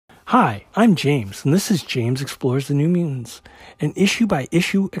Hi, I'm James, and this is James Explores the New Mutants, an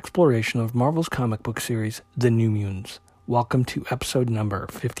issue-by-issue exploration of Marvel's comic book series, The New Mutants. Welcome to episode number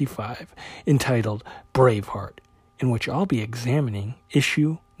 55, entitled Braveheart, in which I'll be examining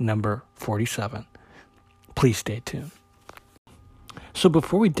issue number 47. Please stay tuned. So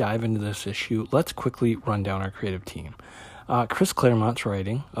before we dive into this issue, let's quickly run down our creative team. Chris Claremont's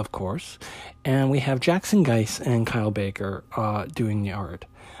writing, of course, and we have Jackson Guice and Kyle Baker doing the art.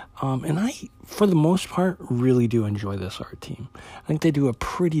 And I, for the most part, really do enjoy this art team. I think they do a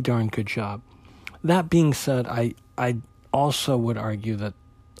pretty darn good job. That being said, I also would argue that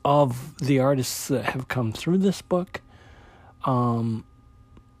of the artists that have come through this book, they're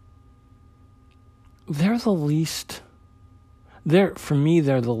the least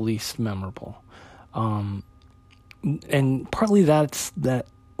memorable. And partly that's that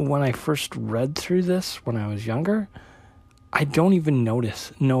when I first read through this when I was younger, I don't even know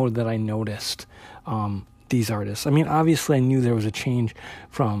that I noticed these artists. I mean, obviously I knew there was a change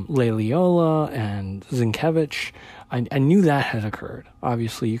from Lailiola and Zienkiewicz. I knew that had occurred.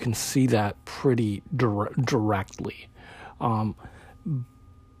 Obviously, you can see that pretty directly. But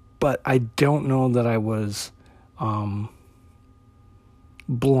I don't know that I was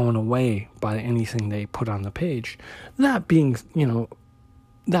blown away by anything they put on the page. That being,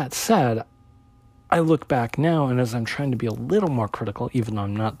 that said, I look back now, and as I'm trying to be a little more critical, even though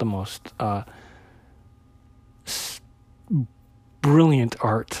I'm not the most brilliant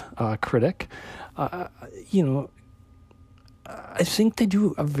art critic, I think they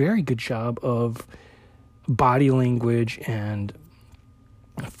do a very good job of body language and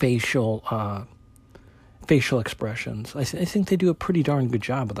facial expressions. I think they do a pretty darn good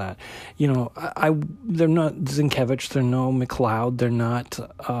job of that. They're not Zienkiewicz, they're no McLeod, they're not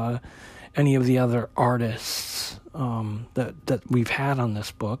any of the other artists that we've had on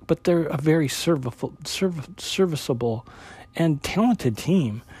this book, but they're a very serviceable and talented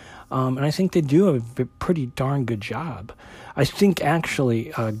team. And I think they do a pretty darn good job. I think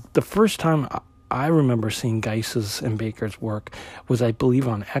actually the first time I remember seeing Guice's and Baker's work was, I believe,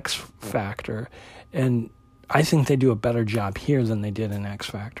 on X Factor, and I think they do a better job here than they did in X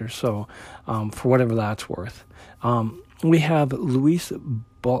Factor. So, for whatever that's worth, we have Luis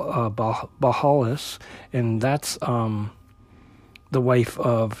Bahalis, and that's the wife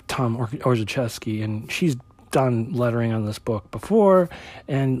of Tom Orzechowski, and she's done lettering on this book before,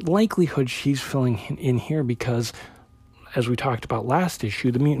 and likelihood she's filling in here because, as we talked about last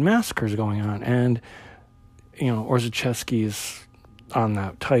issue, the Mutant Massacre is going on, and Orzechowski is on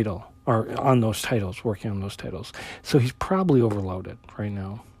that title, or on those titles, working on those titles. So he's probably overloaded right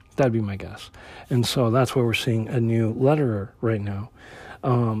now. That'd be my guess. And so that's why we're seeing a new letterer right now.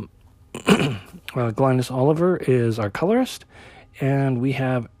 Glynis Oliver is our colorist, and we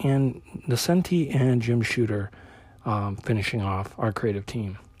have Ann Nocenti and Jim Shooter finishing off our creative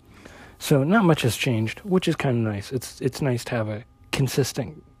team. So not much has changed, which is kind of nice. It's nice to have a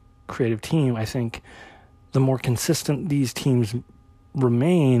consistent creative team. I think the more consistent these teams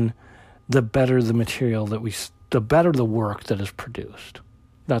remain, the better the material the better the work that is produced.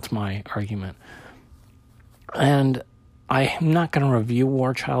 That's my argument. And I'm not going to review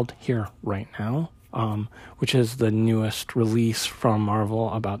War Child here right now, which is the newest release from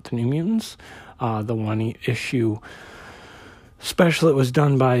Marvel about the New Mutants. The one issue special that was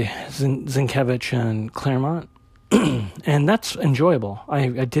done by Zienkiewicz and Claremont. And that's enjoyable. I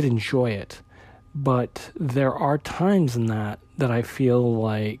did enjoy it. But there are times in that I feel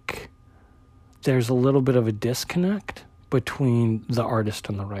like there's a little bit of a disconnect between the artist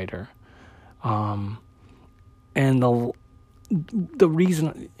and the writer. And the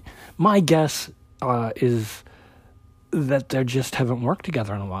reason, my guess is that they just haven't worked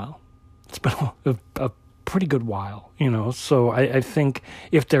together in a while. It's been a pretty good while, so I think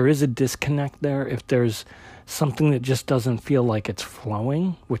if there is a disconnect there, if there's something that just doesn't feel like it's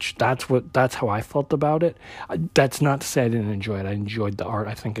flowing, which that's how I felt about it. That's not to say I didn't enjoy it. I enjoyed the art.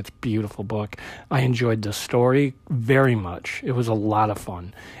 I think it's a beautiful book. I enjoyed the story very much. It was a lot of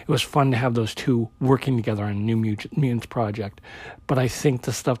fun. It was fun to have those two working together on a New Mutants project. But I think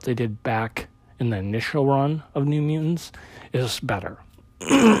the stuff they did back in the initial run of New Mutants is better.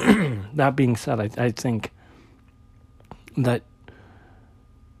 That being said, I think that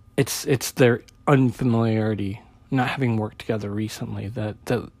it's their unfamiliarity, not having worked together recently, that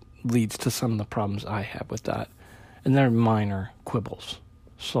leads to some of the problems I have with that. And they're minor quibbles.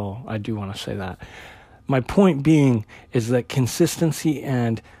 So I do want to say that. My point being is that consistency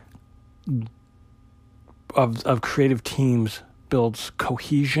and of creative teams builds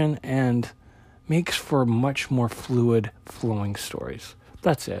cohesion and makes for much more fluid, flowing stories.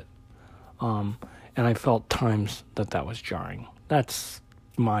 That's it. And I felt times that was jarring. That's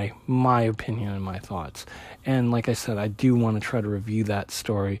my opinion and my thoughts. And like I said, I do want to try to review that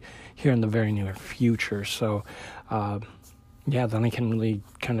story here in the very near future. So, then I can really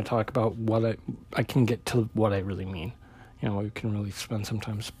kind of talk about what I can get to what I really mean. We can really spend some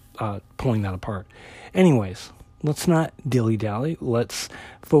time pulling that apart. Anyways, let's not dilly-dally. Let's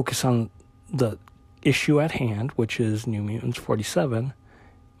focus on the issue at hand, which is New Mutants 47,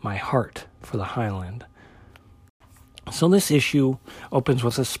 My Heart for the Highland. So this issue opens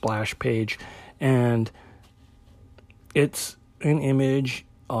with a splash page, and it's an image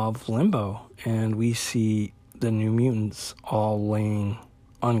of Limbo, and we see the New Mutants all laying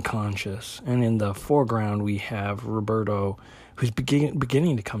unconscious. And in the foreground, we have Roberto, who's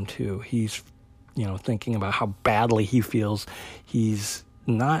beginning to come to. He's, thinking about how badly he feels. He's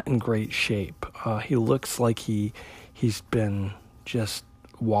not in great shape. He looks like he's been just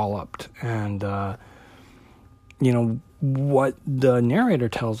walloped. And, what the narrator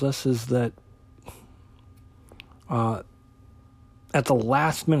tells us is that at the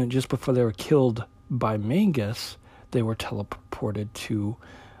last minute, just before they were killed by Magus, they were teleported to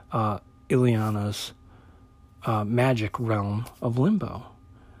Illyana's magic realm of Limbo.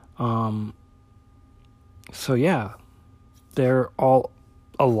 They're all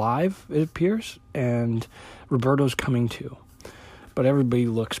alive, it appears, and Roberto's coming too. But everybody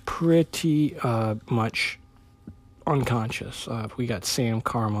looks pretty much unconscious. We got Sam,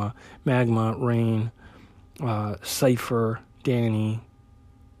 Karma, Magma, Rain, Cypher, Danny,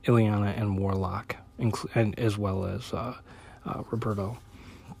 Illyana, and Warlock, and as well as Roberto.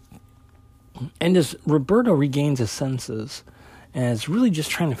 And as Roberto regains his senses, and is really just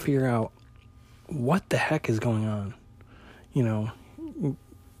trying to figure out what the heck is going on.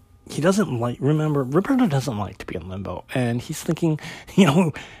 He doesn't Roberto doesn't like to be in Limbo, and he's thinking,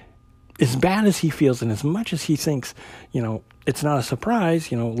 as bad as he feels, and as much as he thinks, it's not a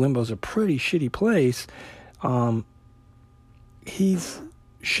surprise, Limbo's a pretty shitty place, he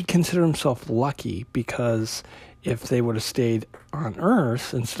should consider himself lucky, because if they would have stayed on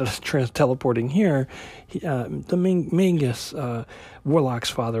Earth instead of teleporting here, the Magus, Warlock's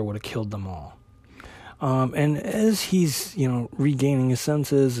father, would have killed them all. And as he's, regaining his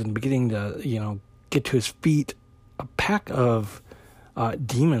senses and beginning to, get to his feet, a pack of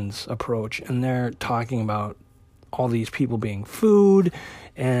demons approach, and they're talking about all these people being food,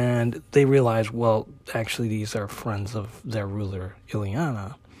 and they realize, well, actually these are friends of their ruler,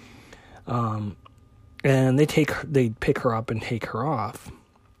 Illyana. And they pick her up and take her off.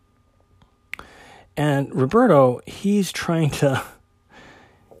 And Roberto, he's trying to,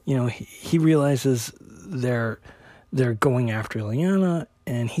 he realizes they're going after Illyana,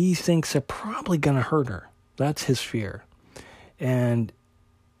 and he thinks they're probably going to hurt her. That's his fear. And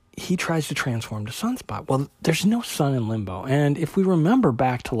he tries to transform to Sunspot. Well, there's no sun in Limbo. And if we remember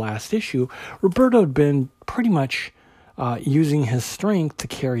back to last issue, Roberto had been pretty much using his strength to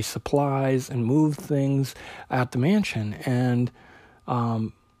carry supplies and move things at the mansion. And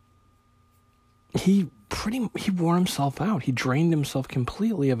he wore himself out. He drained himself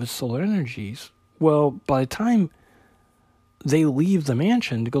completely of his solar energies. Well, by the time they leave the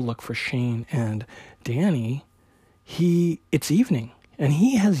mansion to go look for Shane and Danny, it's evening, and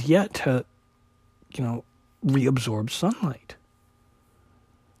he has yet to, reabsorb sunlight.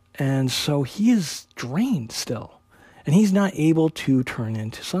 And so he is drained still, and he's not able to turn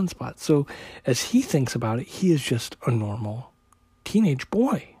into Sunspot. So as he thinks about it, he is just a normal teenage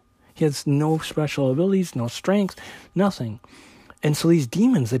boy. He has no special abilities, no strength, nothing. And so these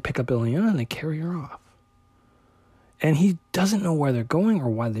demons, they pick up Illyana and they carry her off. And he doesn't know where they're going or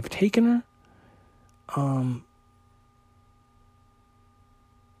why they've taken her.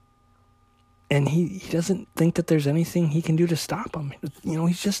 And he doesn't think that there's anything he can do to stop him.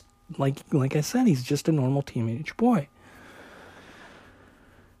 He's just, like I said, he's just a normal teenage boy.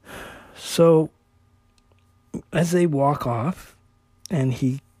 So as they walk off, and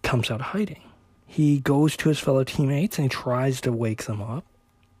he comes out of hiding, he goes to his fellow teammates and he tries to wake them up,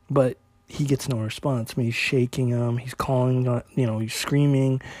 but he gets no response. He's shaking them, he's calling, he's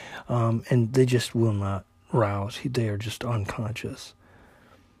screaming, and they just will not rouse. They are just unconscious.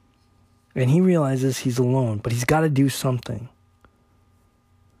 And he realizes he's alone, but he's got to do something.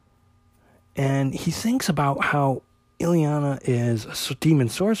 And he thinks about how Illyana is a demon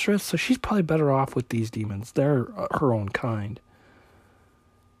sorceress, so she's probably better off with these demons. They're her own kind.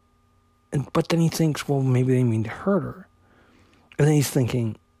 But then he thinks, well, maybe they mean to hurt her. And then he's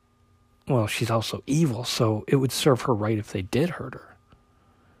thinking, well, she's also evil, so it would serve her right if they did hurt her.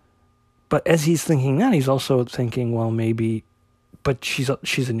 But as he's thinking that, he's also thinking, well, maybe, but she's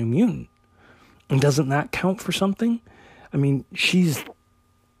a New Mutant. And doesn't that count for something? I mean, she's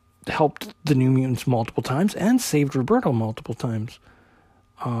helped the New Mutants multiple times and saved Roberto multiple times.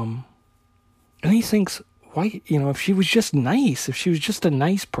 And he thinks, why, if she was just nice, if she was just a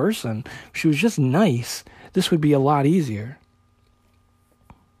nice person, if she was just nice, this would be a lot easier.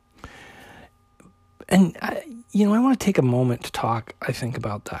 And, I want to take a moment to talk, I think,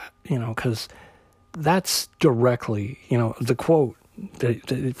 about that, because that's directly, the quote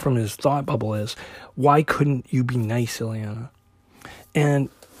from his thought bubble is, why couldn't you be nice, Illyana? And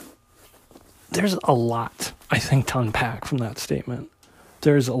there's a lot, I think, to unpack from that statement.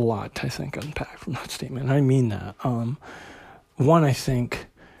 There's a lot, I think, unpack from that statement. And I mean that. One, I think,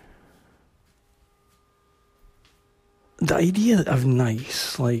 the idea of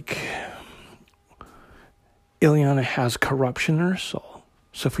nice, like, Illyana has corruption in her soul.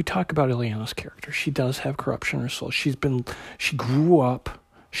 So if we talk about Illyana's character, she does have corruption in her soul. She grew up,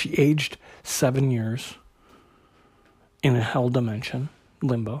 she aged 7 years in a hell dimension,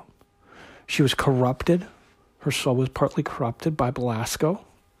 limbo. She was corrupted. Her soul was partly corrupted by Belasco,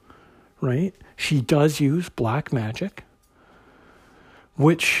 right? She does use black magic,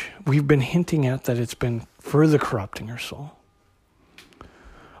 which we've been hinting at that it's been further corrupting her soul.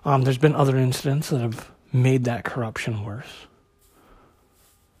 There's been other incidents that have made that corruption worse.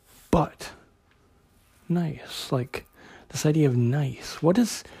 But nice, like this idea of nice. What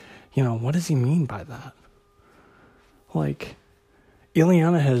does he mean by that? Like,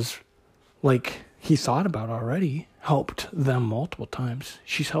 Illyana has, like he thought about already, helped them multiple times.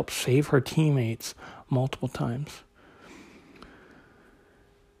 She's helped save her teammates multiple times.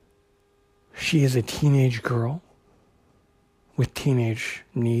 She is a teenage girl with teenage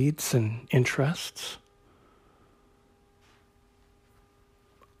needs and interests.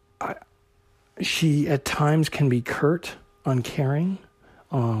 She at times can be curt, uncaring,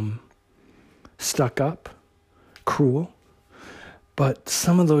 stuck up, cruel. But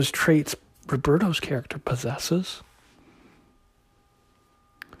some of those traits Roberto's character possesses.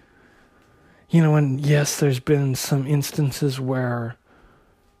 And yes, there's been some instances where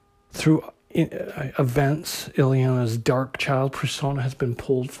through events, Illyana's dark child persona has been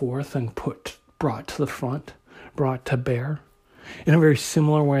pulled forth and brought to the front, brought to bear. In a very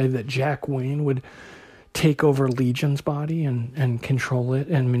similar way that Jack Wayne would take over Legion's body and control it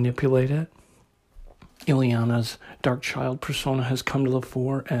and manipulate it. Illyana's dark child persona has come to the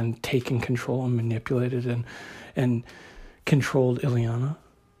fore and taken control and manipulated and controlled Illyana.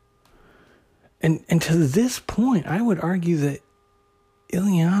 And to this point, I would argue that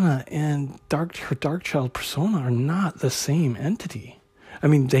Illyana and her dark child persona are not the same entity. I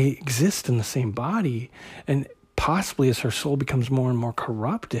mean, they exist in the same body, and possibly as her soul becomes more and more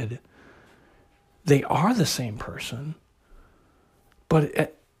corrupted, they are the same person.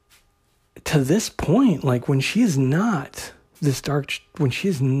 But to this point, like when she is not when she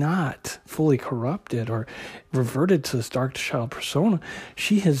is not fully corrupted or reverted to this dark child persona,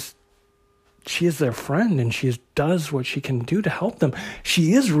 she is their friend, and she does what she can do to help them.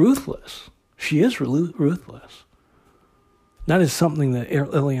 She is ruthless. She is ruthless. That is something that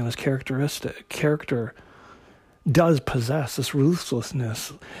Illyana's character does possess, this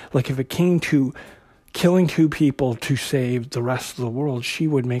ruthlessness. Like if it came to killing 2 people to save the rest of the world, she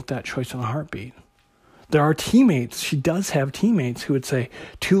would make that choice in a heartbeat. There are teammates. She does have teammates who would say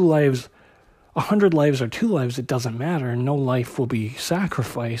 2 lives, 100 lives or 2 lives, it doesn't matter. No life will be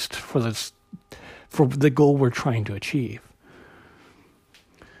sacrificed for the goal we're trying to achieve.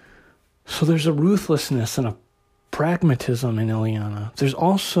 So there's a ruthlessness and a pragmatism in Illyana. There's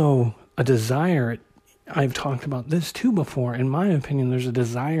also a desire. I've talked about this too before. In my opinion, there's a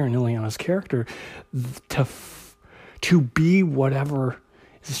desire in Illyana's character to be whatever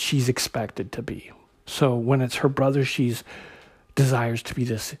she's expected to be. So when it's her brother, she desires to be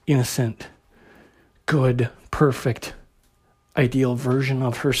this innocent, good, perfect, ideal version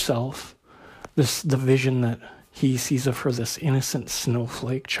of herself. The vision that he sees of her, this innocent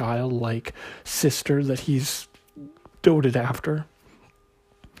snowflake, childlike sister that he's doted after.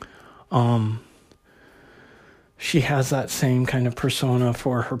 She has that same kind of persona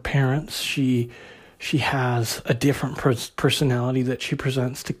for her parents. She has a different personality that she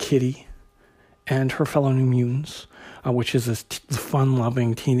presents to Kitty and her fellow New Mutants, which is this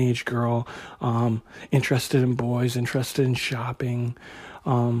fun-loving teenage girl, interested in boys, interested in shopping,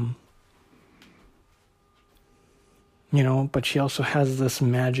 but she also has this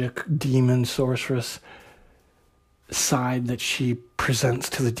magic demon sorceress side that she presents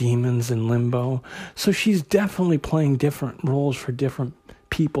to the demons in Limbo. So she's definitely playing different roles for different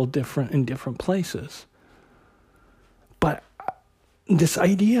people, different in different places. But this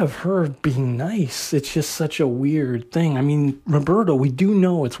idea of her being nice, it's just such a weird thing. I mean, Roberto, we do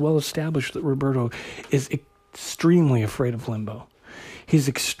know, it's well established that Roberto is extremely afraid of Limbo. He's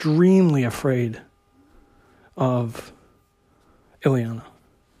extremely afraid of Illyana.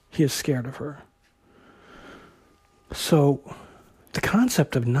 He is scared of her. So the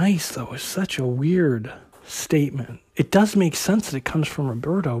concept of nice, though, is such a weird statement. It does make sense that it comes from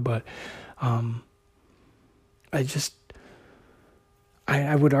Roberto, but I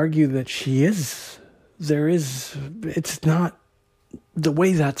would argue that it's not, the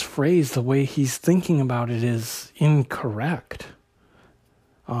way that's phrased, the way he's thinking about it is incorrect.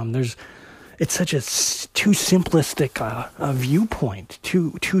 It's such a too simplistic a viewpoint,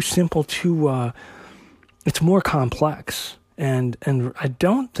 too simple, it's more complex. And I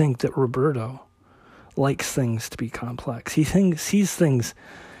don't think that Roberto likes things to be complex. He sees things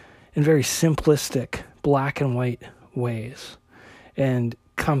in very simplistic, black and white ways. And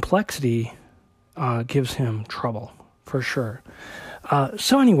complexity gives him trouble, for sure.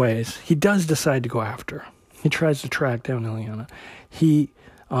 So anyways, he does decide to go after her. He tries to track down Illyana.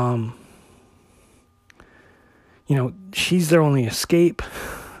 She's their only escape.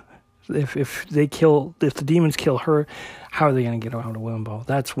 If the demons kill her, how are they going to get out of Limbo?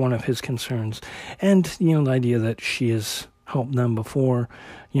 That's one of his concerns. And, the idea that she has helped them before,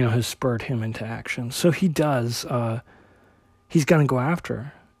 has spurred him into action. So he does, he's going to go after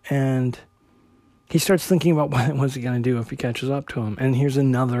her. And he starts thinking about what's he going to do if he catches up to him. And here's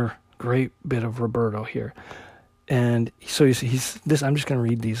another great bit of Roberto here. And so he's this. I'm just going to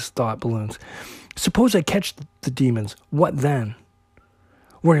read these thought balloons. Suppose I catch the demons. What then?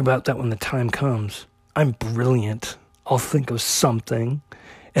 Worry about that when the time comes. I'm brilliant. I'll think of something.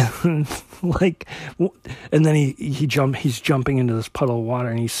 And and then he's jumping into this puddle of water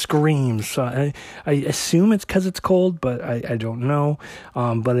and he screams. So I assume it's because it's cold, but I don't know.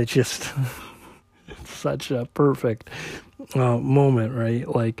 But it's just it's such a perfect moment, right?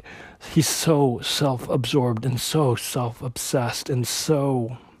 Like, he's so self-absorbed and so self-obsessed and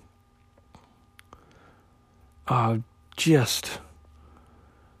so just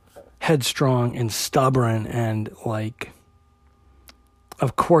headstrong and stubborn, and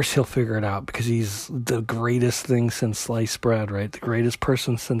of course he'll figure it out because he's the greatest thing since sliced bread, right? The greatest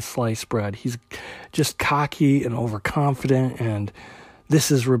person since sliced bread. He's just cocky and overconfident, and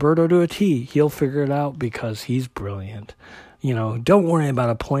this is Roberto to a T. He'll figure it out because he's brilliant. Don't worry about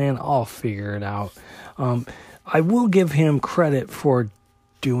a plan. I'll figure it out. I will give him credit for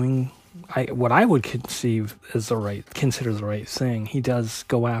doing what I would consider the right thing. He does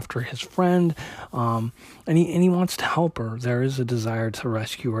go after his friend, and he wants to help her. There is a desire to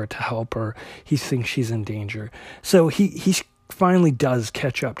rescue her, to help her. He thinks she's in danger. So he finally does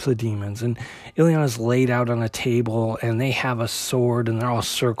catch up to the demons, and Illyana's laid out on a table, and they have a sword, and they're all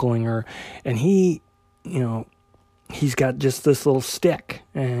circling her, and he's got just this little stick,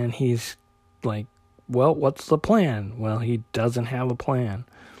 and he's like, well, what's the plan? Well, he doesn't have a plan.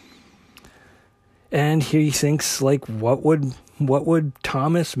 And he thinks, what would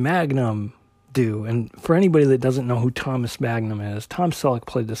Thomas Magnum do? And for anybody that doesn't know who Thomas Magnum is, Tom Selleck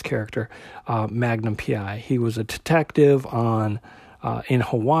played this character, Magnum P.I. He was a detective in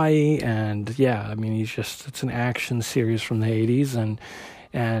Hawaii, and it's an action series from the 80s,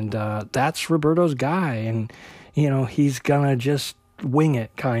 and that's Roberto's guy, and he's gonna just wing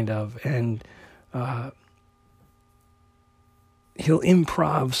it, kind of, and he'll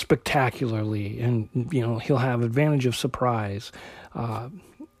improv spectacularly, and he'll have advantage of surprise,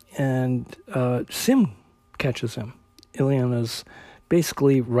 and Sim catches him. Illyana's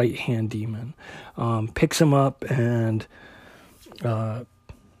basically right-hand demon, picks him up, and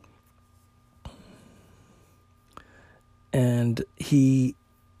he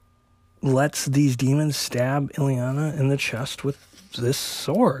lets these demons stab Illyana in the chest with this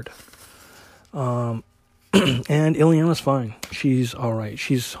sword. And Illyana's fine. She's all right.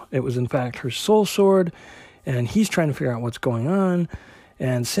 It was in fact her soul sword, and he's trying to figure out what's going on.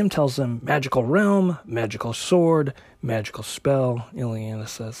 And Sim tells him magical realm, magical sword, magical spell. Illyana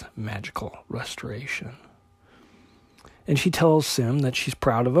says magical restoration. And she tells Sim that she's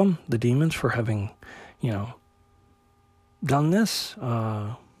proud of him, the demons, for having, done this.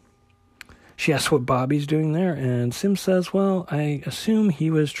 She asks what Bobby's doing there, and Sim says, well, I assume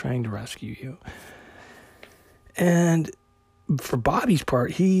he was trying to rescue you. And for Bobby's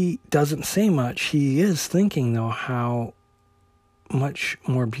part, he doesn't say much. He is thinking, though, how much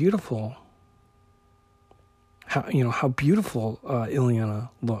more beautiful, how beautiful Illyana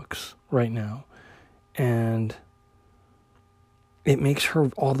looks right now. And it makes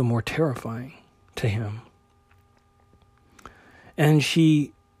her all the more terrifying to him. And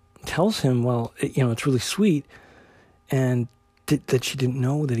she tells him, well, it's really sweet, and that she didn't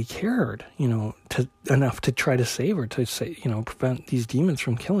know that he cared, enough to try to save her, to say, prevent these demons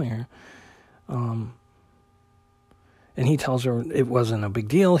from killing her. And he tells her it wasn't a big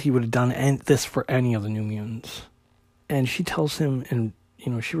deal. He would have done this for any of the New Mutants. And she tells him, and,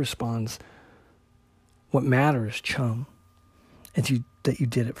 she responds, what matters, chum, is that you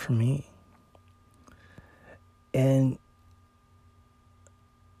did it for me. And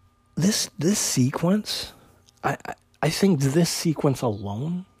this sequence, I think this sequence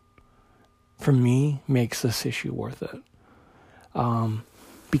alone, for me, makes this issue worth it.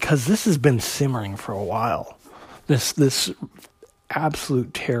 Because this has been simmering for a while. This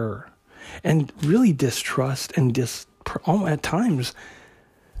absolute terror and really distrust and at times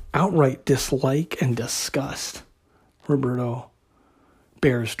outright dislike and disgust Roberto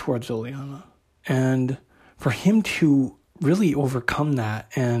bears towards Illyana. And for him to really overcome that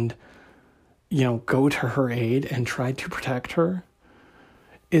and, go to her aid and try to protect her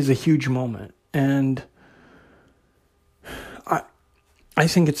is a huge moment. And I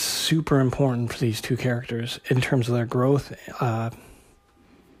think it's super important for these two characters in terms of their growth.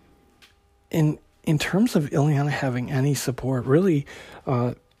 In terms of Illyana having any support, really,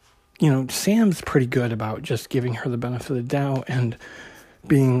 Sam's pretty good about just giving her the benefit of the doubt and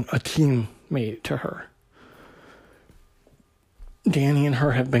being a teammate to her. Danny and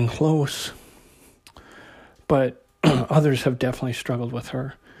her have been close, but others have definitely struggled with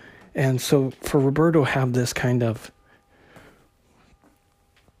her. And so for Roberto to have this kind of,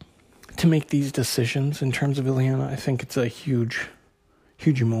 to make these decisions in terms of Illyana, I think it's a huge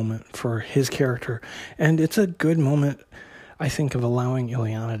moment for his character. And it's a good moment, I think, of allowing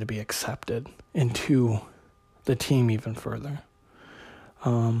Illyana to be accepted into the team even further.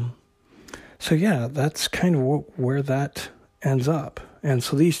 So yeah, that's kind of where that ends up. And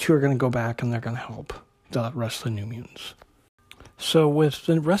so these two are going to go back and they're going to help the rest of the New Mutants. So with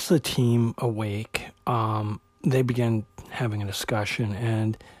the rest of the team awake, they begin having a discussion,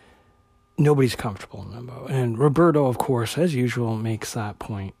 and nobody's comfortable in limbo. And Roberto, of course, as usual, makes that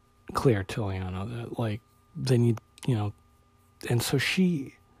point clear to Illyana that, they need, and so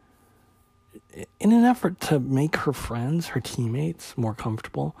she, in an effort to make her friends, her teammates, more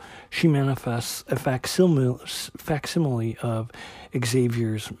comfortable, she manifests a facsimile of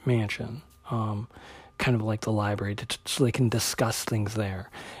Xavier's mansion, kind of like the library, so they can discuss things there.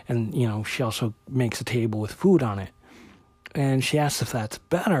 And, she also makes a table with food on it. And she asks if that's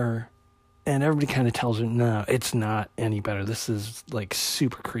better, and everybody kind of tells her, no, it's not any better. This is,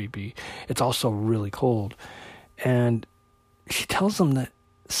 super creepy. It's also really cold. And she tells them that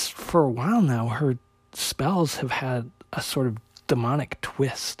for a while now, her spells have had a sort of demonic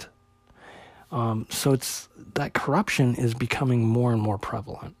twist. So it's that corruption is becoming more and more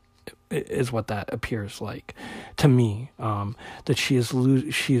prevalent, is what that appears like to me. That she is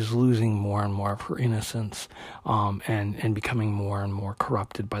losing more and more of her innocence, and becoming more and more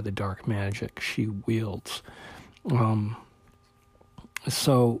corrupted by the dark magic she wields.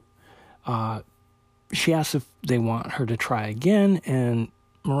 So she asks if they want her to try again, and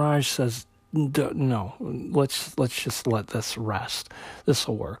Mirage says, no, let's just let this rest. This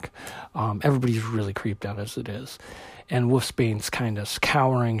will work. Everybody's really creeped out as it is. And Wolfsbane's kind of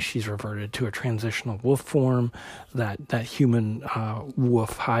cowering. She's reverted to a transitional wolf form, that human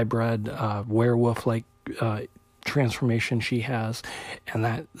wolf hybrid, werewolf-like transformation she has. And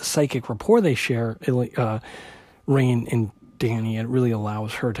that psychic rapport they share, Rain and Danny, it really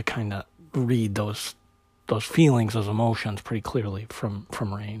allows her to kind of read those feelings, those emotions pretty clearly from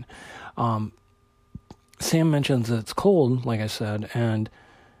Rain. Sam mentions that it's cold, like I said, and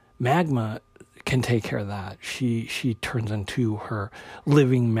Magma can take care of that. She turns into her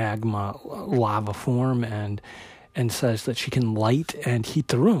living magma lava form and says that she can light and heat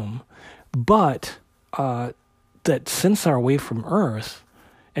the room, but that since they're away from Earth,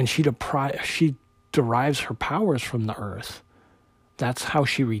 and she derives her powers from the Earth, that's how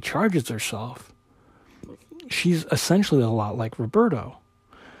she recharges herself. She's essentially a lot like Roberto,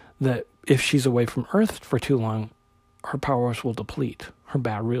 that if she's away from Earth for too long, her powers will deplete. Her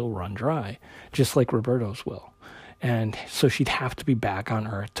battery will run dry, just like Roberto's will. And so she'd have to be back on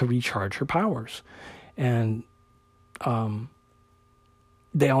Earth to recharge her powers. And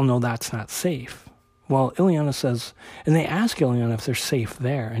they all know that's not safe. Well, Illyana says, and they ask Illyana if they're safe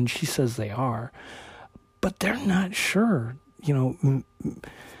there, and she says they are. But they're not sure.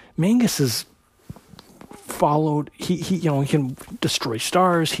 Mangus is followed. He can destroy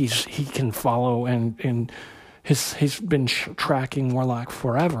stars. He can follow, and he's been tracking Warlock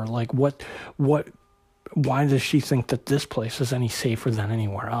forever. Like what why does she think that this place is any safer than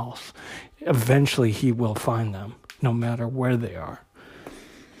anywhere else? Eventually he will find them, no matter where they are.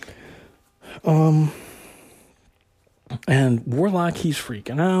 And Warlock, he's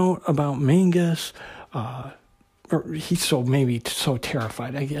freaking out about Mangus. Or he's so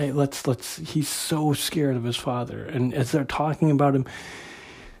terrified. He's so scared of his father. And as they're talking about him,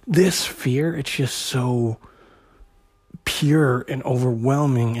 this fear, it's just so pure and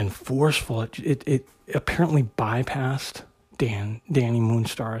overwhelming and forceful. It apparently bypassed Dani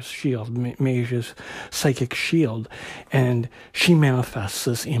Moonstar's shield, Mage's psychic shield, and she manifests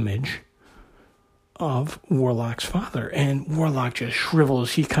this image of Warlock's father, and Warlock just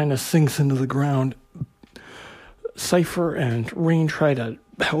shrivels. He kind of sinks into the ground. Cypher and Rain try to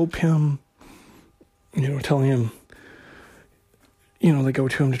help him, telling him, they go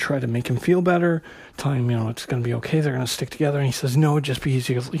to him to try to make him feel better, telling him, it's going to be okay, they're going to stick together, and he says, no, just be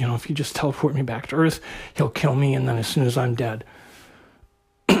easy, if you just teleport me back to Earth, he'll kill me, and then as soon as I'm dead,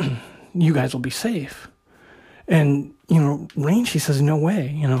 you guys will be safe. And, Rain, she says, no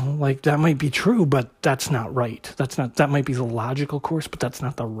way, that might be true, but that's not right. That might be the logical course, but that's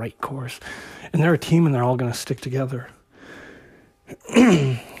not the right course. And they're a team and they're all going to stick together.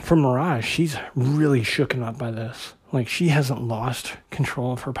 For Mirage, she's really shooken up by this. Like, she hasn't lost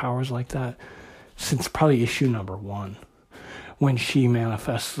control of her powers like that since probably issue number 1, when she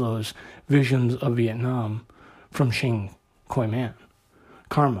manifests those visions of Vietnam from Shing Koi Man,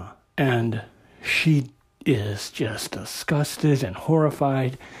 Karma. And she is just disgusted and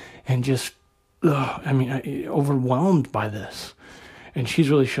horrified and just, overwhelmed by this. And she's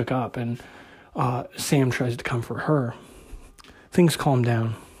really shook up, and Sam tries to comfort her. Things calm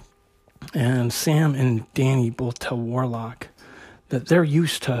down, and Sam and Dani both tell Warlock that they're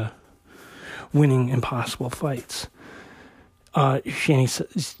used to winning impossible fights.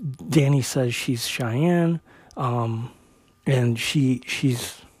 Dani says she's Cheyenne, and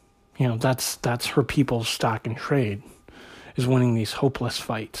she's that's her people's stock and trade, is winning these hopeless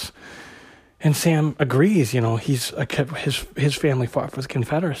fights. And Sam agrees. His family fought for the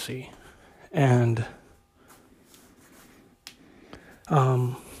Confederacy, and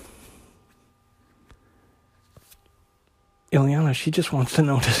Illyana, she just wants to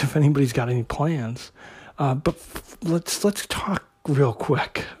notice if anybody's got any plans. But let's talk real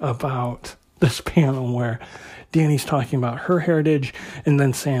quick about this panel where Dani's talking about her heritage, and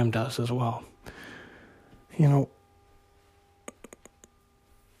then Sam does as well.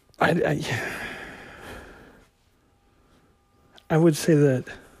 I would say that,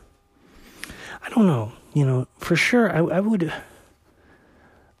 I don't know, for sure, I would,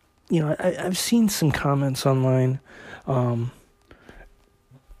 I've seen some comments online,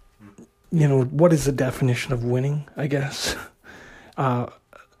 what is the definition of winning, I guess.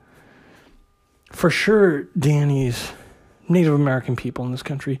 For sure, Dani's Native American people in this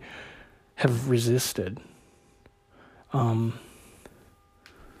country have resisted.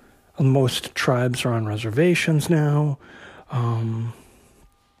 Most tribes are on reservations now.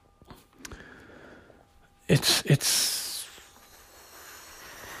 It's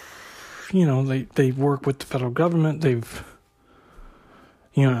they work with the federal government. They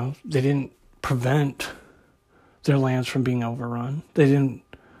didn't prevent their lands from being overrun. They didn't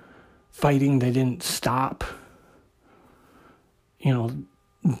stop,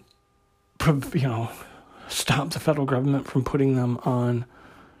 stop the federal government from putting them on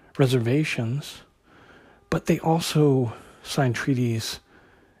reservations, but they also signed treaties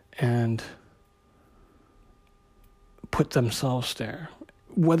and put themselves there.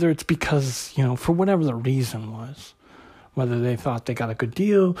 Whether it's because, for whatever the reason was, whether they thought they got a good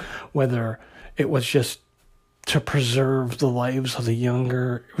deal, whether it was just to preserve the lives of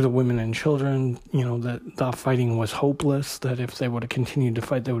the women and children, that the fighting was hopeless, that if they would have continued to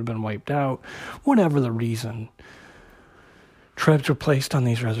fight, they would have been wiped out. Whatever the reason, tribes were placed on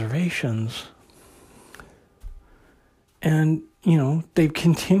these reservations. And, they've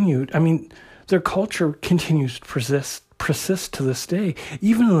continued. Their culture continues to persist to this day,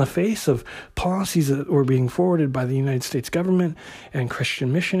 even in the face of policies that were being forwarded by the United States government and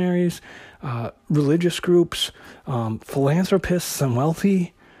Christian missionaries, religious groups, philanthropists and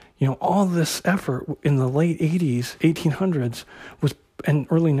wealthy. All this effort in the late 1800s and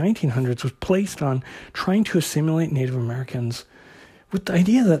early 1900s was placed on trying to assimilate Native Americans with the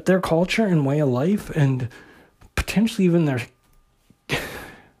idea that their culture and way of life, and potentially even their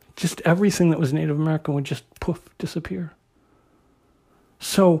just everything that was Native American, would just disappear.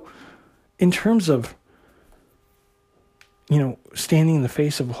 So, in terms of, standing in the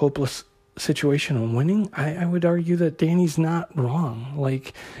face of a hopeless situation and winning, I would argue that Dani's not wrong.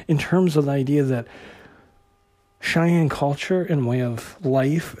 Like, in terms of the idea that Cheyenne culture and way of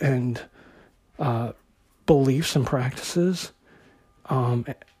life and beliefs and practices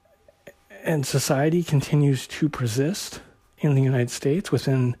and society continues to persist in the United States,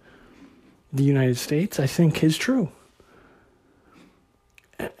 within the United States, I think is true.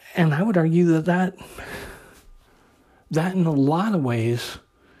 And I would argue that in a lot of ways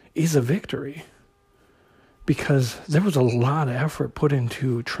is a victory, because there was a lot of effort put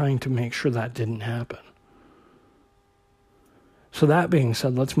into trying to make sure that didn't happen. So that being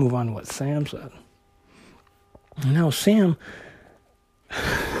said, let's move on to what Sam said. Now, Sam,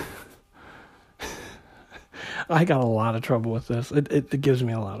 I got a lot of trouble with this. It gives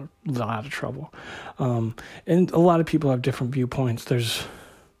me a lot of trouble. And a lot of people have different viewpoints. There's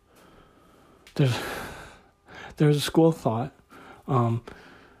a school of thought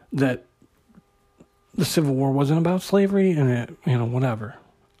that the Civil War wasn't about slavery and it, whatever.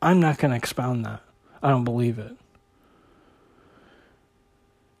 I'm not going to expound that. I don't believe it.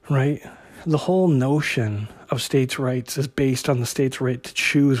 Right? The whole notion of states' rights is based on the state's right to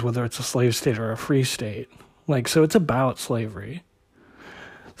choose whether it's a slave state or a free state. So it's about slavery.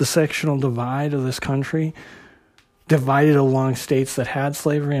 The sectional divide of this country divided along states that had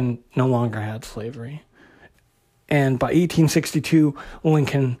slavery and no longer had slavery. And by 1862,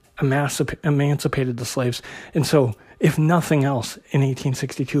 Lincoln emancipated the slaves. And so, if nothing else, in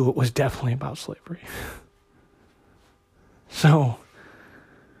 1862, it was definitely about slavery. So,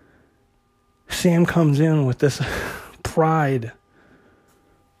 Sam comes in with this pride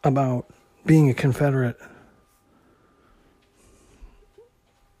about being a Confederate,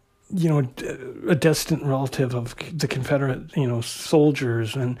 a distant relative of the Confederate,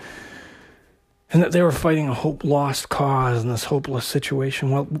 soldiers, and that they were fighting a lost cause in this hopeless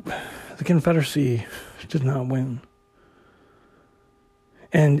situation. Well, the Confederacy did not win.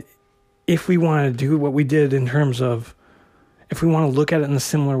 And if we want to do what we did in terms of, if we want to look at it in a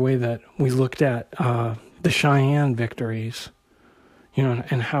similar way that we looked at the Cheyenne victories,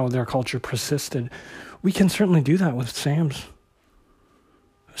 and how their culture persisted, we can certainly do that with Sam's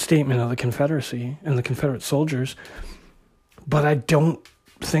statement of the Confederacy and the Confederate soldiers. But I don't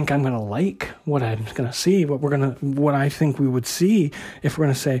think I'm going to like what I'm going to see, what I think we would see if we're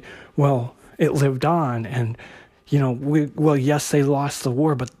going to say, well, it lived on, and yes, they lost the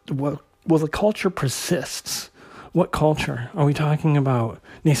war, but the culture persists. What culture? Are we talking about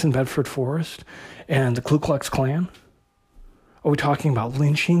Nathan Bedford Forrest and the Ku Klux Klan? Are we talking about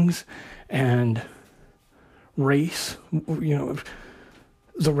lynchings and race, the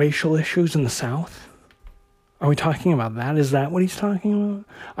racial issues in the South? Are we talking about that? Is that what he's talking about?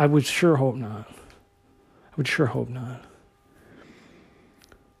 I would sure hope not.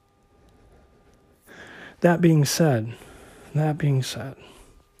 That being said,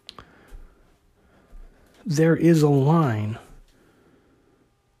 there is a line,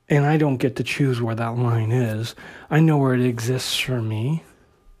 and I don't get to choose where that line is. I know where it exists for me,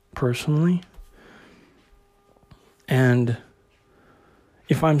 personally. And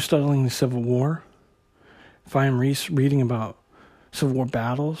if I'm studying the Civil War, if I'm reading about Civil War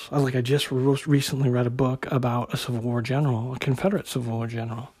battles, I just recently read a book about a Civil War general, a Confederate Civil War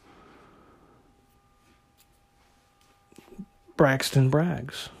general, Braxton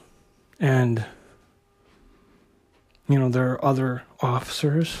Braggs. And, there are other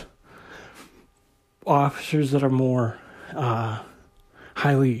officers that are more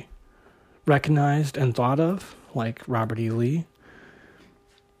highly recognized and thought of, like Robert E. Lee.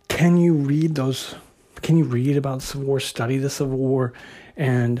 Can you read about the Civil War, study the Civil War,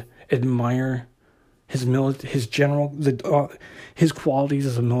 and admire his qualities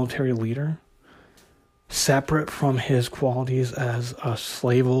as a military leader, separate from his qualities as a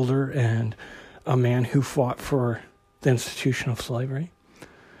slaveholder and a man who fought for the institution of slavery?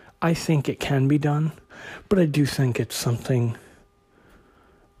 I think it can be done, but I do think it's something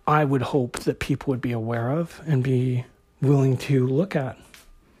I would hope that people would be aware of and be willing to look at.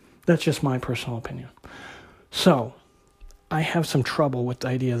 That's just my personal opinion. So, I have some trouble with the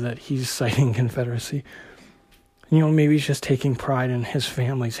idea that he's citing Confederacy. Maybe he's just taking pride in his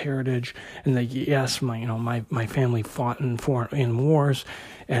family's heritage, and that, yes, my family fought in wars,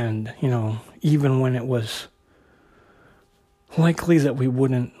 and, even when it was likely that we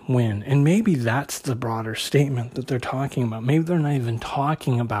wouldn't win. And maybe that's the broader statement that they're talking about. Maybe they're not even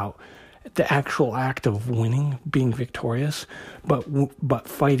talking about the actual act of winning, being victorious, but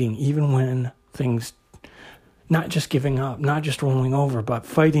fighting, even when things, not just giving up, not just rolling over, but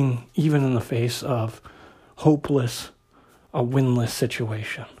fighting even in the face of hopeless, a winless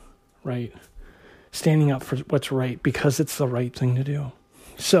situation, right? Standing up for what's right because it's the right thing to do.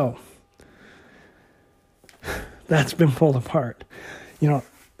 So, that's been pulled apart.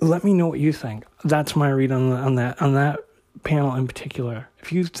 Let me know what you think. That's my read on that panel in particular.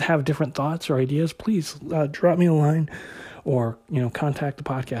 If you have different thoughts or ideas, please drop me a line or, contact the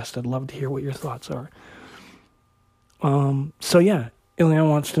podcast. I'd love to hear what your thoughts are. So yeah, Ileana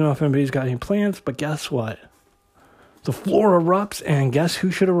wants to know if anybody's got any plans, but guess what? The floor erupts, and guess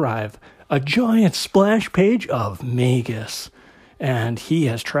who should arrive? A giant splash page of Magus. And he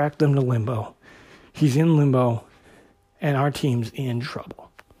has tracked them to Limbo. He's in Limbo, and our team's in trouble.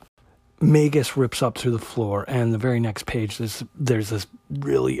 Magus rips up through the floor, and the very next page, there's this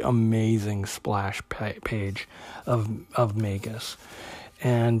really amazing splash page of Magus.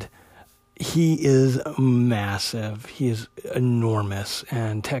 And he is massive. He is enormous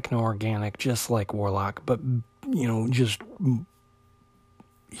and techno-organic, just like Warlock, but, just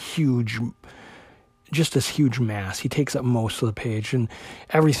huge, just this huge mass. He takes up most of the page, and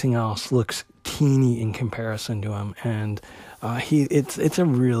everything else looks teeny in comparison to him. And it's a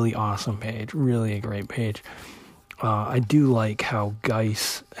really awesome page, really a great page. I do like how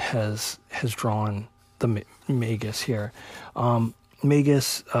Geis has drawn the Magus here.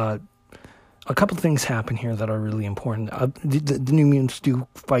 Magus, a couple things happen here that are really important. The New Mutants do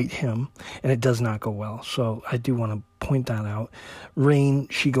fight him, and it does not go well. So I do want to point that out. Rain,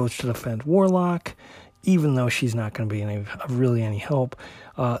 she goes to defend Warlock, even though she's not going to be any help.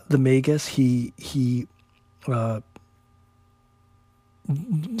 The Magus, the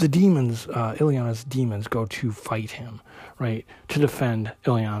demons, Ileana's demons, go to fight him, right, to defend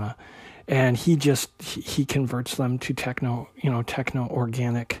Ileana, and he converts them to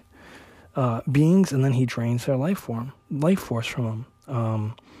techno-organic beings, and then he drains their life force from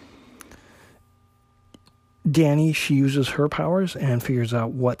them. Danny, she uses her powers and figures out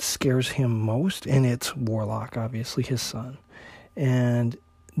what scares him most, and it's Warlock, obviously his son. And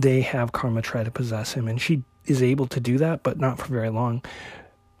they have Karma try to possess him, and she is able to do that, but not for very long.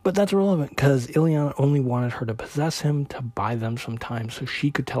 But that's irrelevant, because Ileana only wanted her to possess him to buy them some time so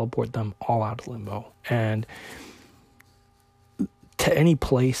she could teleport them all out of Limbo. And to any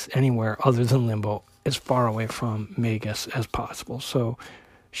place, anywhere other than Limbo, as far away from Magus as possible. So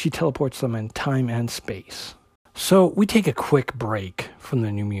she teleports them in time and space. So we take a quick break from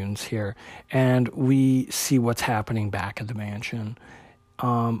the New Mutants here, and we see what's happening back at the mansion.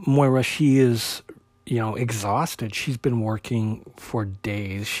 Moira, she is, exhausted. She's been working for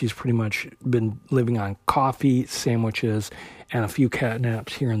days. She's pretty much been living on coffee, sandwiches, and a few cat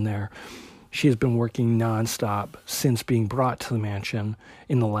naps here and there. She has been working nonstop since being brought to the mansion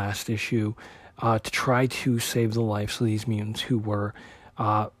in the last issue to try to save the lives of these mutants who were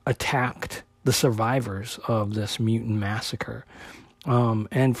attacked, the survivors of this mutant massacre.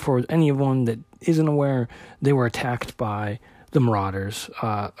 And for anyone that isn't aware, they were attacked by the Marauders,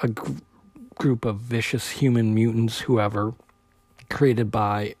 a group of vicious human mutants, whoever, created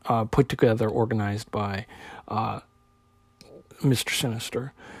by, put together, organized by Mr.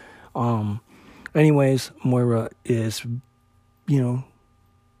 Sinister. Anyways, Moira is,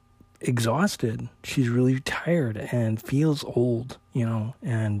 exhausted. She's really tired and feels old,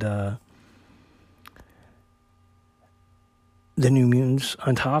 and the New Mutants,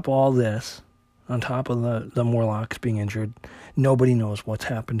 on top of all this, on top of the Morlocks being injured, nobody knows what's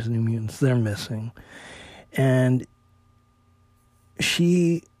happened to the New Mutants. They're missing. And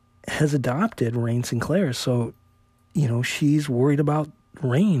she has adopted Rain Sinclair, so, she's worried about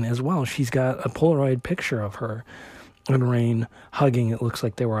Rain as well. She's got a Polaroid picture of her and Rain hugging. It looks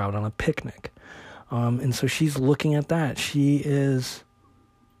like they were out on a picnic. And so she's looking at that. She is,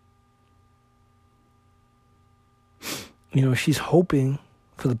 she's hoping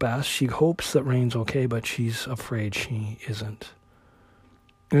for the best. She hopes that Rain's okay, but she's afraid she isn't.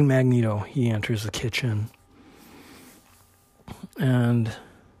 And Magneto, he enters the kitchen. And,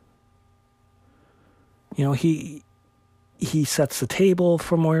 he sets the table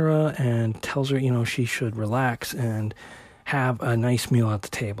for Moira and tells her, she should relax and have a nice meal at the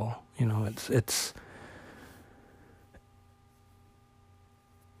table. It's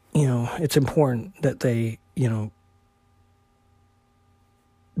important that they,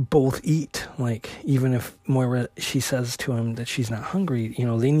 both eat. Like, even if Moira, she says to him that she's not hungry,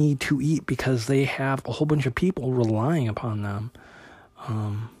 they need to eat because they have a whole bunch of people relying upon them.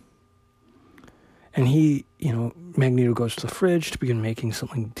 And he, Magneto goes to the fridge to begin making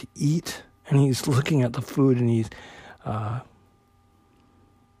something to eat, and he's looking at the food, and he's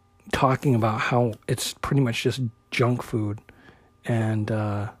talking about how it's pretty much just junk food, and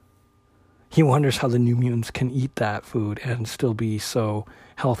he wonders how the New Mutants can eat that food and still be so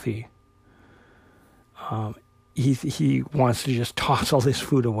healthy. he wants to just toss all this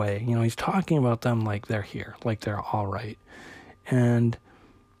food away. He's talking about them like they're here, like they're all right. And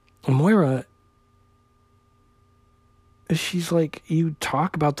Moira, she's like, you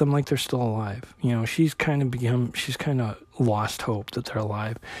talk about them like they're still alive. She's kind of lost hope that they're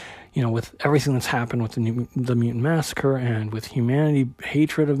alive. With everything that's happened with the mutant massacre and with humanity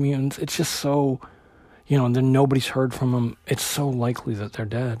hatred of mutants, it's just so, then nobody's heard from them. It's so likely that they're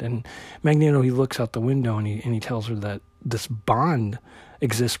dead. And Magneto, he looks out the window and he tells her that this bond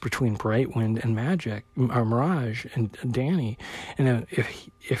exists between Brightwind and Mirage and Danny. And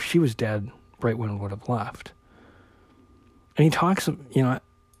if she was dead, Brightwind would have left. And he talks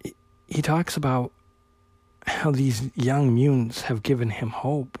about how these young mutants have given him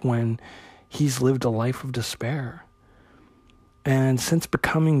hope when he's lived a life of despair. And since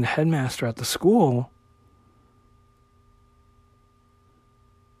becoming the headmaster at the school,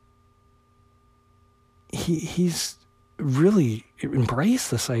 he's really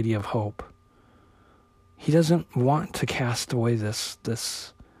embraced this idea of hope. He doesn't want to cast away the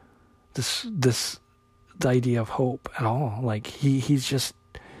idea of hope at all. Like he's just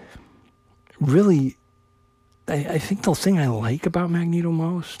really. I think the thing I like about Magneto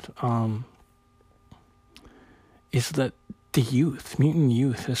most is that mutant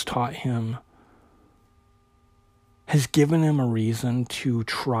youth, has given him a reason to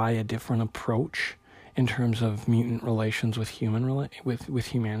try a different approach in terms of mutant relations with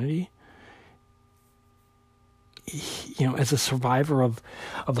humanity. As a survivor of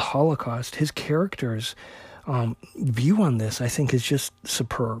the Holocaust, his character's view on this, I think, is just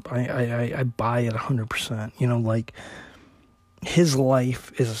superb. I buy it 100%. Like his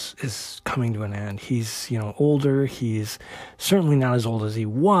life is coming to an end. He's older. He's certainly not as old as he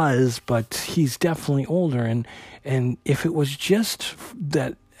was, but he's definitely older. And if it was just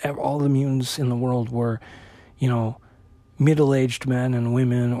that all the mutants in the world were, middle-aged men and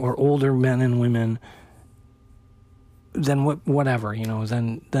women or older men and women, then whatever,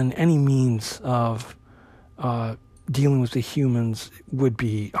 then any means of dealing with the humans would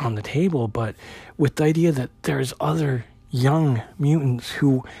be on the table. But with the idea that there's other young mutants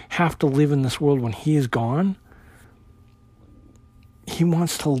who have to live in this world when he is gone, he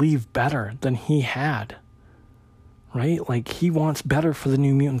wants to leave better than he had, right? Like, he wants better for the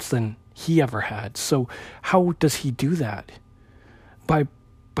New Mutants than he ever had. So how does he do that? By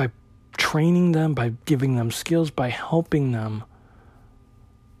training them, by giving them skills, by helping them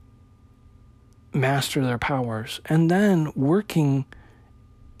master their powers, and then working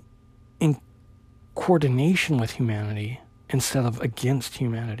in coordination with humanity instead of against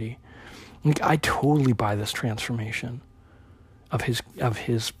humanity. Like, I totally buy this transformation of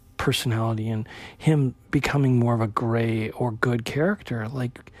his personality and him becoming more of a gray or good character.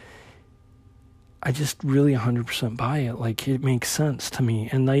 Like, I just really 100% buy it. Like, it makes sense to me.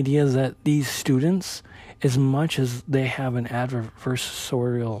 And the idea that these students, as much as they have an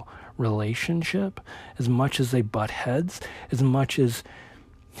adversarial relationship, as much as they butt heads, as much as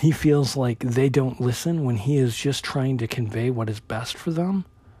he feels like they don't listen when he is just trying to convey what is best for them,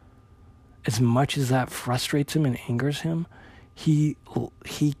 as much as that frustrates him and angers him, he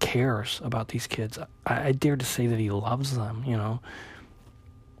cares about these kids. I dare to say that he loves them,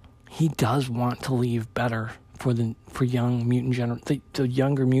 He does want to leave better for young mutant the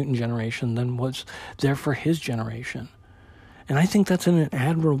younger mutant generation than was there for his generation. And I think that's an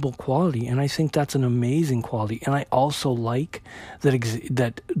admirable quality, and I think that's an amazing quality. And I also like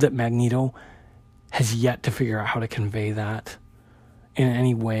that Magneto has yet to figure out how to convey that in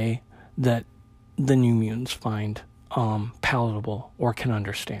any way that the New Mutants find palatable or can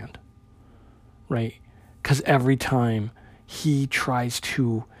understand, right? Because every time he tries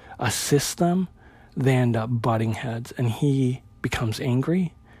to assist them, they end up butting heads, and he becomes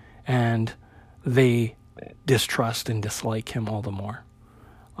angry, and they distrust and dislike him all the more.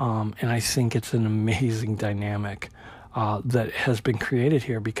 And I think it's an amazing dynamic that has been created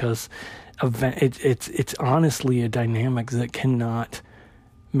here, because it's honestly a dynamic that cannot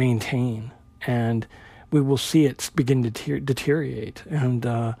maintain, and we will see it begin to deteriorate,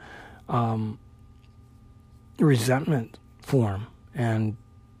 and resentment form, and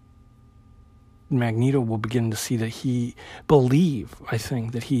Magneto will begin to see that I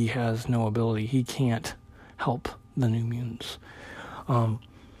think that he has no ability. He can't help the New Mutants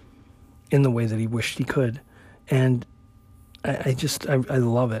in the way that he wished he could. And I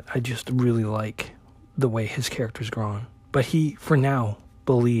love it. I just really like the way his character's grown. But he, for now,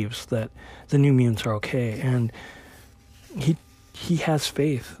 believes that the New Mutants are okay, and he has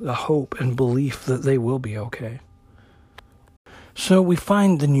faith, a hope, and belief that they will be okay. So we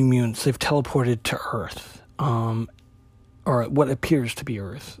find the New Mutants, they've teleported to Earth. or what appears to be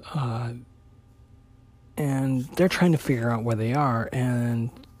Earth. And they're trying to figure out where they are.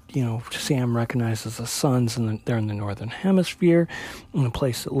 And, Sam recognizes the suns, and they're in the northern hemisphere, in a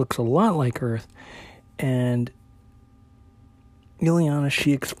place that looks a lot like Earth. And Illyana,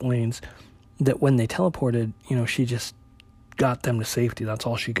 she explains that when they teleported, she just got them to safety. That's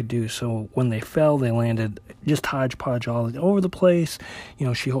all she could do. So when they fell, they landed just hodgepodge all over the place.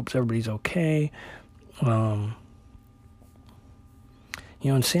 She hopes everybody's okay. And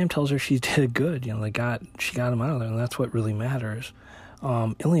Sam tells her she did good. She got him out of there, and that's what really matters.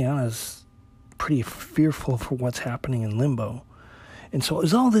 Illyana's pretty fearful for what's happening in Limbo. And so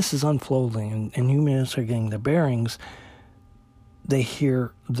as all this is unfolding and humans are getting their bearings, they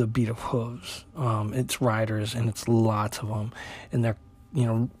hear the beat of hooves. It's riders, and it's lots of them. And they're,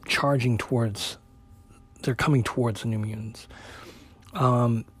 they're coming towards the New Mutants.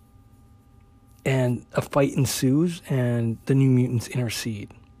 And a fight ensues, and the New Mutants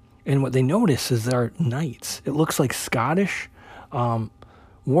intercede. And what they notice is there are knights. It looks like Scottish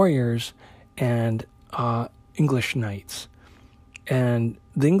warriors and English knights. And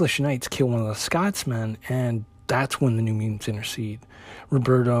the English knights kill one of the Scotsmen, and that's when the New Mutants intercede.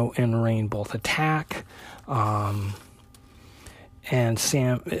 Roberto and Moiraine both attack. And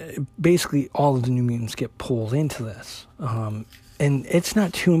Sam, basically all of the New Mutants get pulled into this. And it's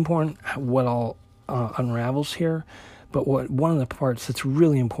not too important what all unravels here, but one of the parts that's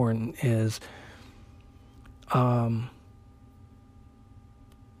really important is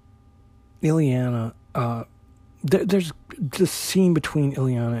Illyana. There's this scene between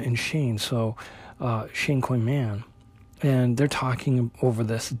Illyana and Shane, Shane Coin Man, and they're talking over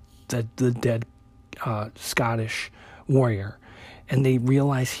the dead Scottish warrior, and they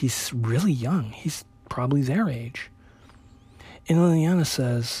realize he's really young. He's probably their age. And Illyana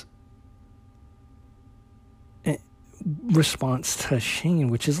says, response to Shane,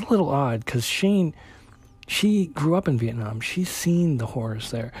 which is a little odd, because Shane, she grew up in Vietnam. She's seen the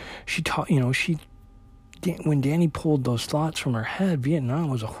horrors there. She taught, when Danny pulled those thoughts from her head, Vietnam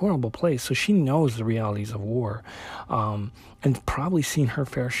was a horrible place, so she knows the realities of war, and probably seen her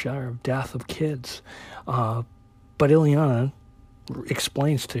fair share of death of kids. But Illyana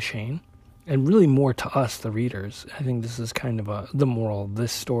explains to Shane, and really more to us, the readers. I think this is kind of the moral of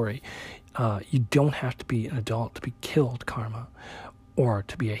this story. You don't have to be an adult to be killed, Karma, or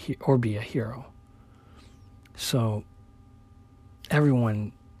to be a hero. So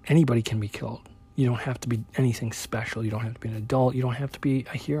anybody can be killed. You don't have to be anything special. You don't have to be an adult. You don't have to be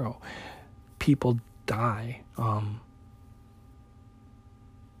a hero. People die.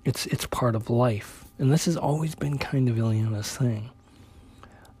 It's part of life, and this has always been kind of Illyana's thing.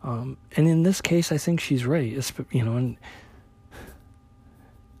 And in this case, I think she's right.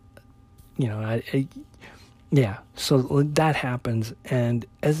 So that happens, and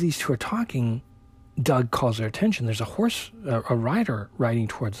as these two are talking, Doug calls their attention. There's a rider riding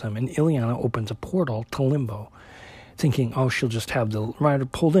towards them, and Illyana opens a portal to Limbo, thinking, she'll just have the rider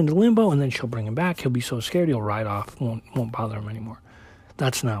pulled into Limbo, and then she'll bring him back. He'll be so scared he'll ride off, won't bother him anymore.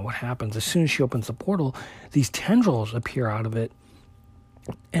 That's not what happens. As soon as she opens the portal, these tendrils appear out of it,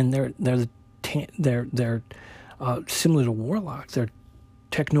 and they're similar to Warlock. They're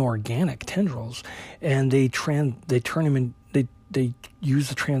techno-organic tendrils, and they turn him in. They use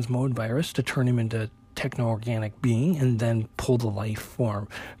the transmode virus to turn him into techno-organic being, and then pull the life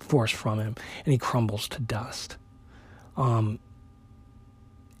force from him, and he crumbles to dust. And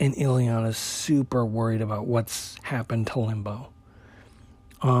Illyana's super worried about what's happened to Limbo.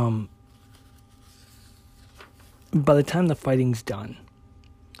 By the time the fighting's done,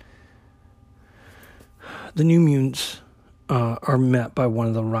 the New Mutants are met by one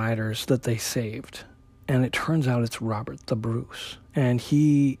of the riders that they saved. And it turns out it's Robert the Bruce. And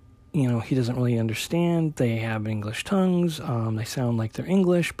he doesn't really understand. They have English tongues. They sound like they're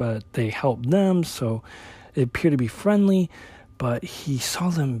English, but they help them, so they appear to be friendly. But he saw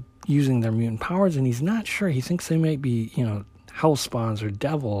them using their mutant powers, and he's not sure. He thinks they might be, hellspawns or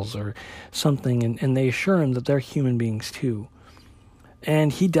devils or something, and they assure him that they're human beings too.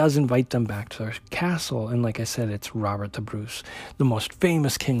 And he does invite them back to their castle, and like I said, it's Robert the Bruce, the most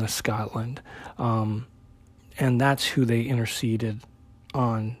famous king of Scotland. And that's who they interceded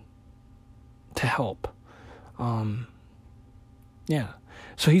on to help. So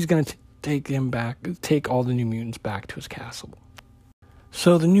he's going to take all the New Mutants back to his castle.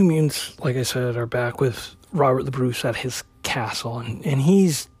 So the New Mutants, like I said, are back with Robert the Bruce at his castle, and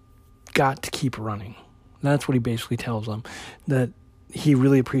he's got to keep running. That's what he basically tells them, that he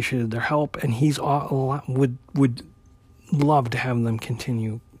really appreciated their help, and he's would love to have them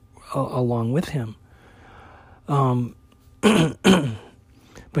continue along with him. But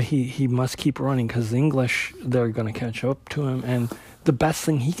he must keep running because the English, they're going to catch up to him. And the best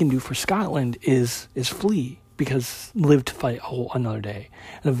thing he can do for Scotland is flee, because live to fight another day.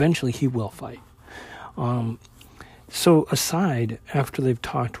 And eventually he will fight. So aside, after they've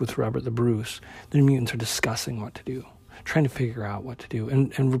talked with Robert the Bruce, the New Mutants are discussing what to do, trying to figure out what to do.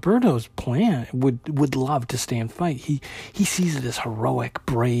 And Roberto's plan would love to stay and fight. He sees it as heroic,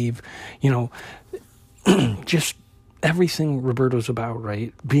 brave, just everything Roberto's about,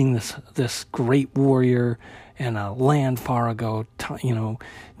 right? Being this great warrior and a land far ago,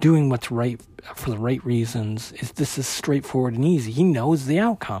 doing what's right for the right reasons. This is straightforward and easy. He knows the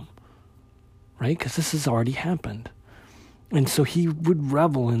outcome, right? Because this has already happened. And so he would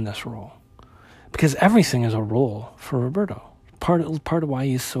revel in this role, because everything is a role for Roberto. Part of why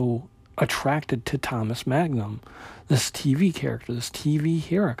he's so attracted to Thomas Magnum, this TV character, this TV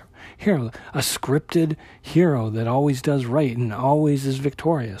hero, a scripted hero that always does right and always is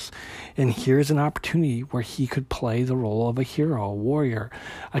victorious. And here's an opportunity where he could play the role of a hero, a warrior,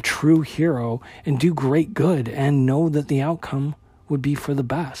 a true hero, and do great good and know that the outcome would be for the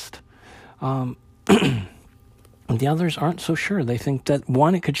best. The others aren't so sure. They think that,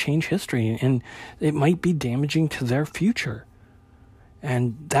 one, it could change history and it might be damaging to their future.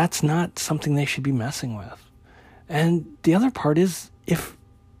 And that's not something they should be messing with. And the other part is, if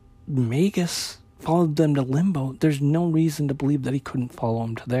Magus followed them to Limbo, there's no reason to believe that he couldn't follow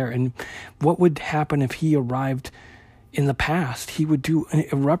them to there. And what would happen if he arrived in the past? He would do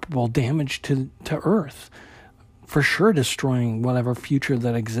irreparable damage to Earth, for sure destroying whatever future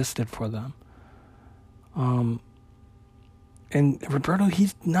that existed for them. And Roberto,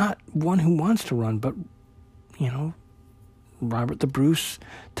 he's not one who wants to run, but, Robert the Bruce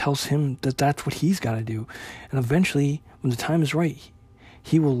tells him that that's what he's got to do. And eventually, when the time is right,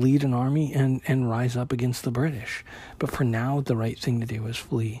 he will lead an army and rise up against the British. But for now, the right thing to do is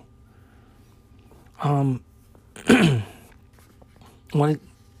flee. What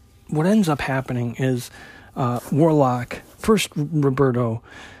ends up happening is Warlock, first Roberto,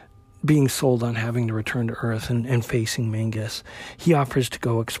 being sold on having to return to Earth and facing Magus, he offers to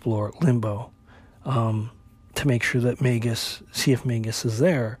go explore Limbo to make sure that see if Magus is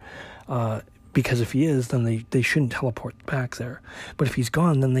there. Because if he is, then they shouldn't teleport back there. But if he's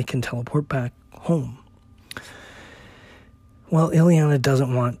gone, then they can teleport back home. Well, Illyana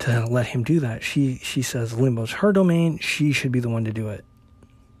doesn't want to let him do that. She says Limbo's her domain. She should be the one to do it.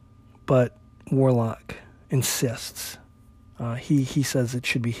 But Warlock insists. He says it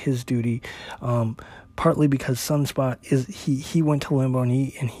should be his duty, partly because Sunspot he went to Limbo and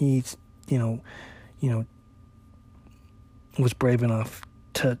he was brave enough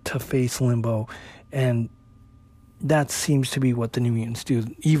to face Limbo, and that seems to be what the New Mutants do.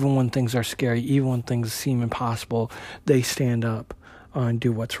 Even when things are scary, even when things seem impossible, they stand up and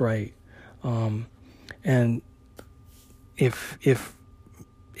do what's right. And if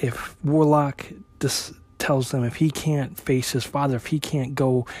Warlock tells them if he can't face his father, if he can't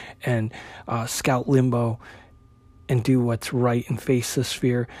go and scout Limbo and do what's right and face this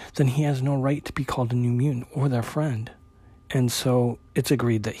fear, then he has no right to be called a New Mutant or their friend. And so it's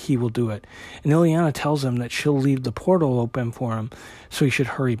agreed that he will do it. And Illyana tells him that she'll leave the portal open for him, so he should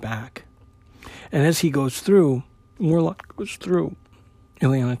hurry back. And as he goes through, Warlock goes through,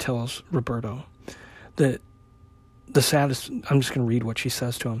 Illyana tells Roberto that the saddest, I'm just going to read what she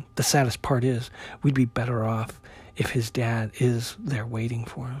says to him. The saddest part is, we'd be better off if his dad is there waiting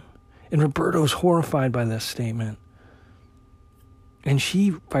for him. And Roberto's horrified by this statement. And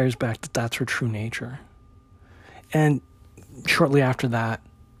she fires back that that's her true nature. And shortly after that,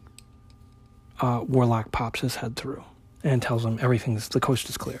 Warlock pops his head through and tells him the coast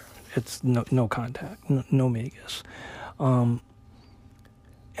is clear. It's no contact, no Magus. And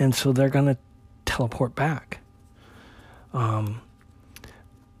so they're going to teleport back.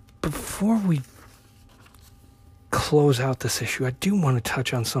 Before we close out this issue, I do want to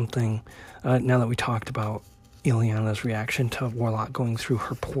touch on something now that we talked about Illyana's reaction to Warlock going through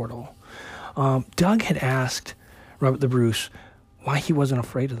her portal. Doug had asked Robert the Bruce why he wasn't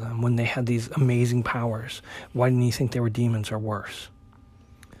afraid of them when they had these amazing powers. Why didn't he think they were demons or worse?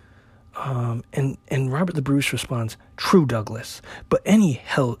 And Robert the Bruce responds, "True, Douglas, but any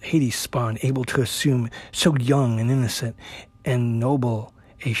Hades spawn able to assume so young and innocent and noble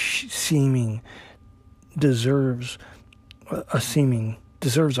a seeming deserves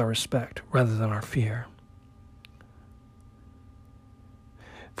our respect rather than our fear.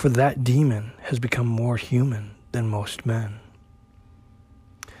 For that demon has become more human than most men."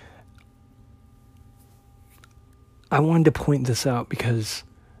 I wanted to point this out because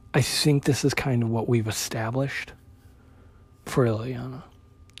I think this is kind of what we've established for Ileana.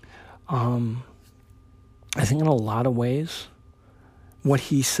 I think in a lot of ways, what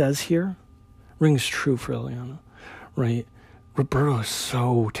he says here rings true for Ileana, right? Roberto is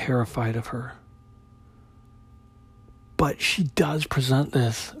so terrified of her. But she does present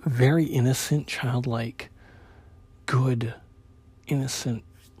this very innocent, childlike, good, innocent,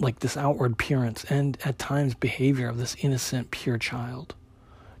 like this outward appearance and at times behavior of this innocent, pure child,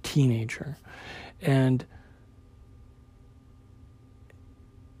 teenager. And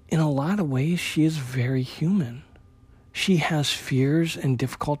in a lot of ways, she is very human. She has fears and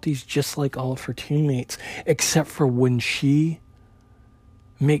difficulties just like all of her teammates, except for when she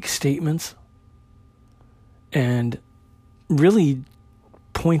makes statements and really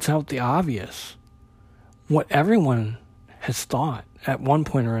points out the obvious, what everyone has thought at one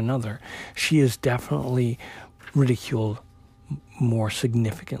point or another. She is definitely ridiculed more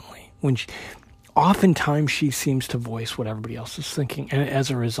significantly. Oftentimes she seems to voice what everybody else is thinking, and as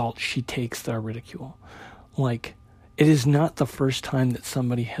a result, she takes their ridicule. Like, it is not the first time that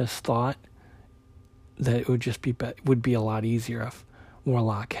somebody has thought that it would be a lot easier if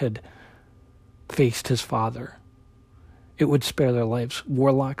Warlock had faced his father. It would spare their lives.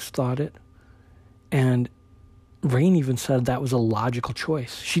 Warlocks thought it, and Rain even said that was a logical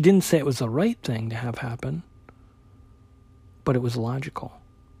choice. She didn't say it was the right thing to have happen, but it was logical.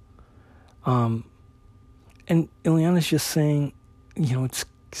 And Ileana's just saying, it's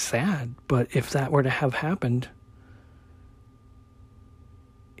sad, but if that were to have happened,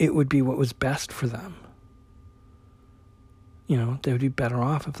 it would be what was best for them. They would be better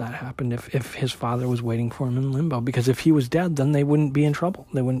off if that happened, if his father was waiting for him in limbo, because if he was dead, then they wouldn't be in trouble.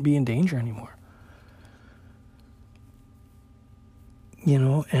 They wouldn't be in danger anymore.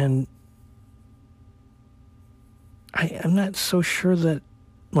 And I'm not so sure that,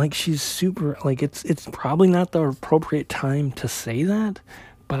 she's super, it's probably not the appropriate time to say that,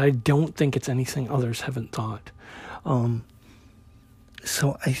 but I don't think it's anything others haven't thought.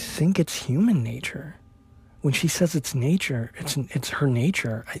 So I think it's human nature. When she says it's nature, it's her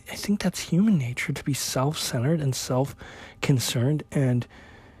nature. I think that's human nature, to be self-centered and self-concerned, and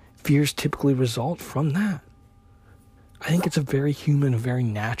fears typically result from that. I think it's a very human, a very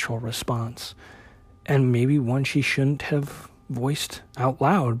natural response, and maybe one she shouldn't have voiced out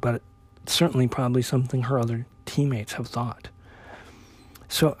loud, but certainly probably something her other teammates have thought.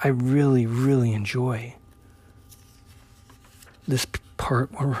 So I really, really enjoy this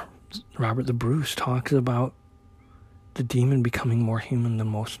part where Robert the Bruce talks about the demon becoming more human than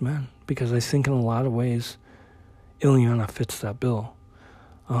most men, because I think in a lot of ways Ileana fits that bill.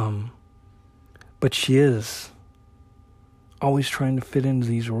 But she is always trying to fit into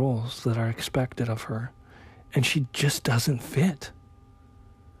these roles that are expected of her, and she just doesn't fit.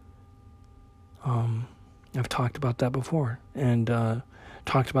 I've talked about that before, and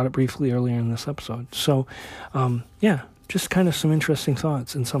talked about it briefly earlier in this episode. So, just kind of some interesting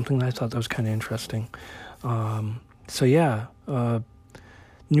thoughts, and something that I thought that was kind of interesting. New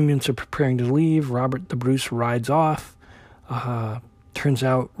Mutants are preparing to leave. Robert the Bruce rides off. Turns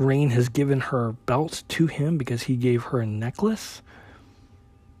out Rain has given her belt to him because he gave her a necklace.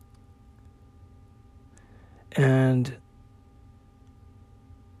 And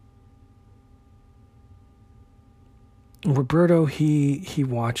Roberto, he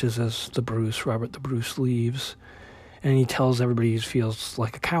watches as Robert the Bruce leaves, and he tells everybody he feels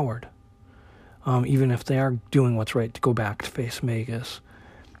like a coward, even if they are doing what's right to go back to face Magus.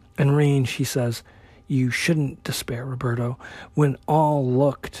 And Rain, she says, "You shouldn't despair, Roberto. When all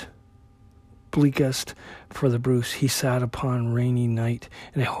looked bleakest for the Bruce, he sat upon rainy night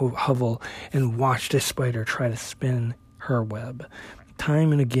in a hovel and watched a spider try to spin her web.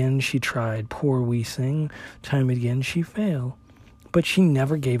 Time and again she tried, poor wee thing. Time and again she failed. But she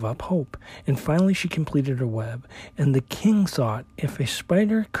never gave up hope, and finally she completed her web. And the king thought, if a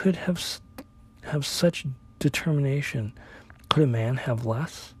spider could have such determination, could a man have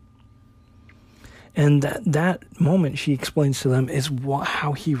less?" And that moment, she explains to them, is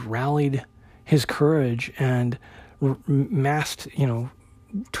how he rallied his courage and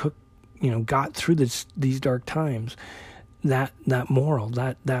got through these dark times. That moral,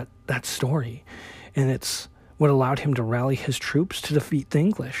 that story, and it's what allowed him to rally his troops to defeat the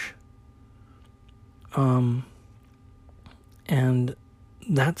English. And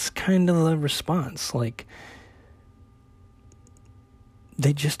that's kind of the response.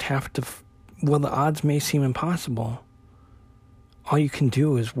 They just have to. Well, the odds may seem impossible. All you can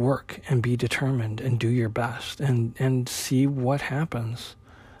do is work and be determined and do your best and see what happens.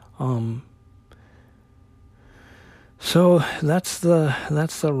 So that's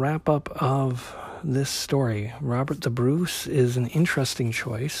the wrap up of this story. Robert the Bruce is an interesting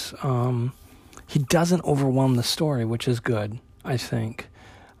choice. He doesn't overwhelm the story, which is good, I think.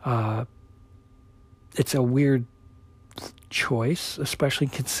 It's a weird choice, especially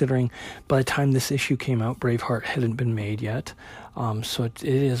considering by the time this issue came out, Braveheart hadn't been made yet. So it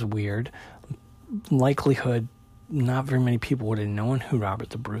is weird. Likelihood, not very many people would have known who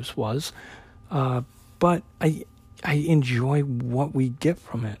Robert the Bruce was. But I enjoy what we get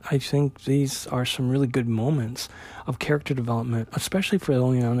from it. I think these are some really good moments of character development, especially for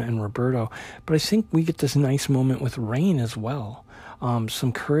Ileana and Roberto. But I think we get this nice moment with Rain as well.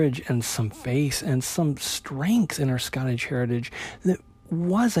 Some courage and some faith and some strength in her Scottish heritage that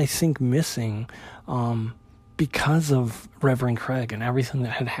was, I think, missing because of Reverend Craig and everything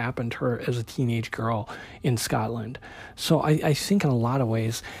that had happened to her as a teenage girl in Scotland. So I think in a lot of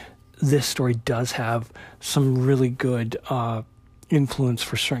ways, this story does have some really good influence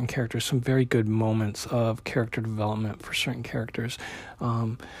for certain characters, some very good moments of character development for certain characters.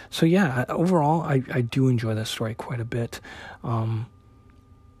 So yeah, overall, I do enjoy this story quite a bit.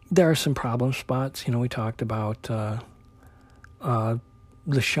 There are some problem spots. We talked about the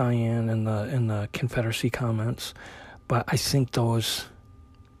Cheyenne and the Confederacy comments, but I think those,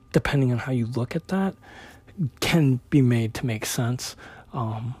 depending on how you look at that, can be made to make sense.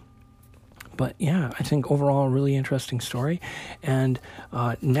 But yeah, I think overall a really interesting story. And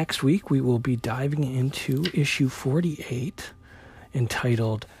next week we will be diving into issue 48,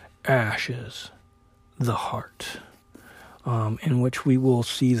 entitled Ashes, the Heart, in which we will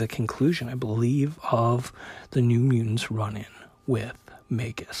see the conclusion, I believe, of the New Mutants run-in with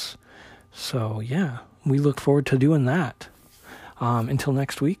Magus. So yeah, we look forward to doing that. Until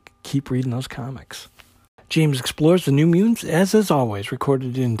next week, keep reading those comics. James Explores the New Mutants, as always,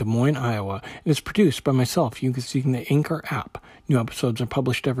 recorded in Des Moines, Iowa. It is produced by myself using the Anchor app. New episodes are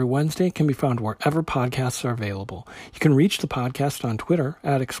published every Wednesday and can be found wherever podcasts are available. You can reach the podcast on Twitter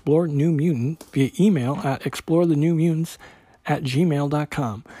at Explore New Mutant, via email at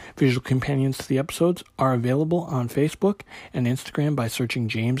explorethenewmutants@gmail.com. Visual companions to the episodes are available on Facebook and Instagram by searching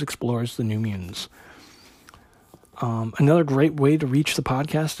James Explores the New Mutants. Another great way to reach the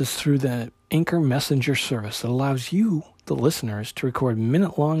podcast is through the Anchor Messenger service that allows you, the listeners, to record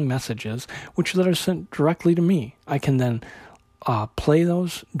minute-long messages that are sent directly to me. I can then play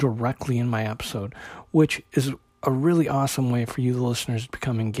those directly in my episode, which is a really awesome way for you, the listeners, to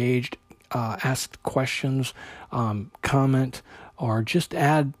become engaged, ask questions, comment, or just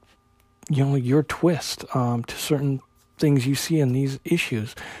add, your twist to certain things you see in these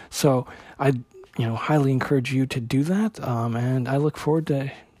issues. So I highly encourage you to do that, and I look forward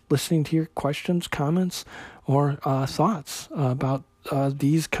to listening to your questions, comments, or thoughts about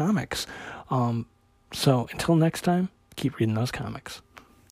these comics. So until next time, keep reading those comics.